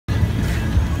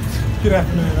Good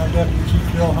afternoon. I'm Deputy Chief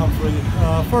William Humphrey.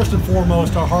 First and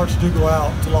foremost, our hearts do go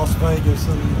out to Las Vegas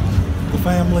and the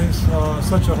families.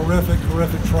 Such a horrific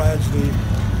tragedy,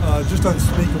 just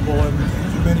unspeakable in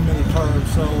many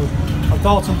terms. So our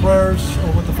thoughts and prayers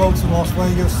are with the folks in Las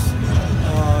Vegas,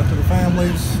 to the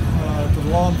families, to the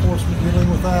law enforcement dealing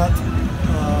with that.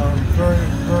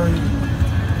 Very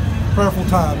prayerful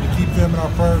time to keep them in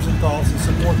our prayers and thoughts and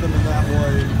support them in that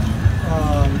way.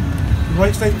 The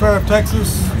Great State Fair of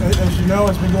Texas, as you know,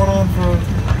 has been going on for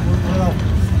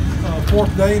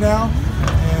fourth day now,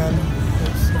 and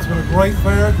it's been a great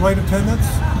fair, great attendance.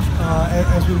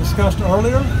 As we discussed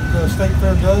earlier, the State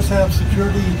Fair does have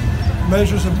security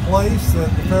measures in place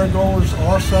that the fairgoers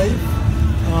are safe.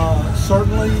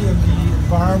 Certainly in the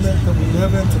environment that we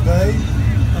live in today,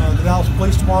 the Dallas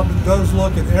Police Department does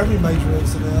look at every major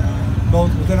incident,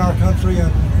 both within our country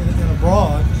and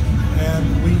abroad,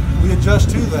 and we adjust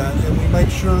to that, and we make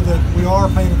sure that we are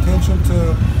paying attention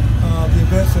to the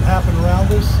events that happen around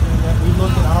us, and that we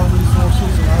look at our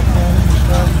resources and our planning and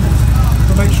strategies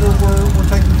to make sure we're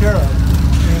taken care of.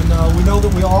 And we know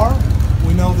that we are.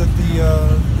 We know that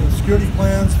the security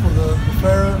plans for the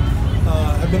fair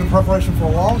have been in preparation for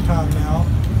a long time now,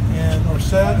 and are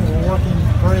set, and we're working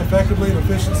very effectively and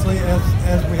efficiently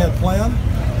as we had planned.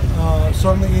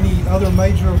 Certainly any other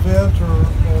major event or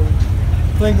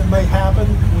thing that may happen,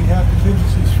 we have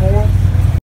contingencies for.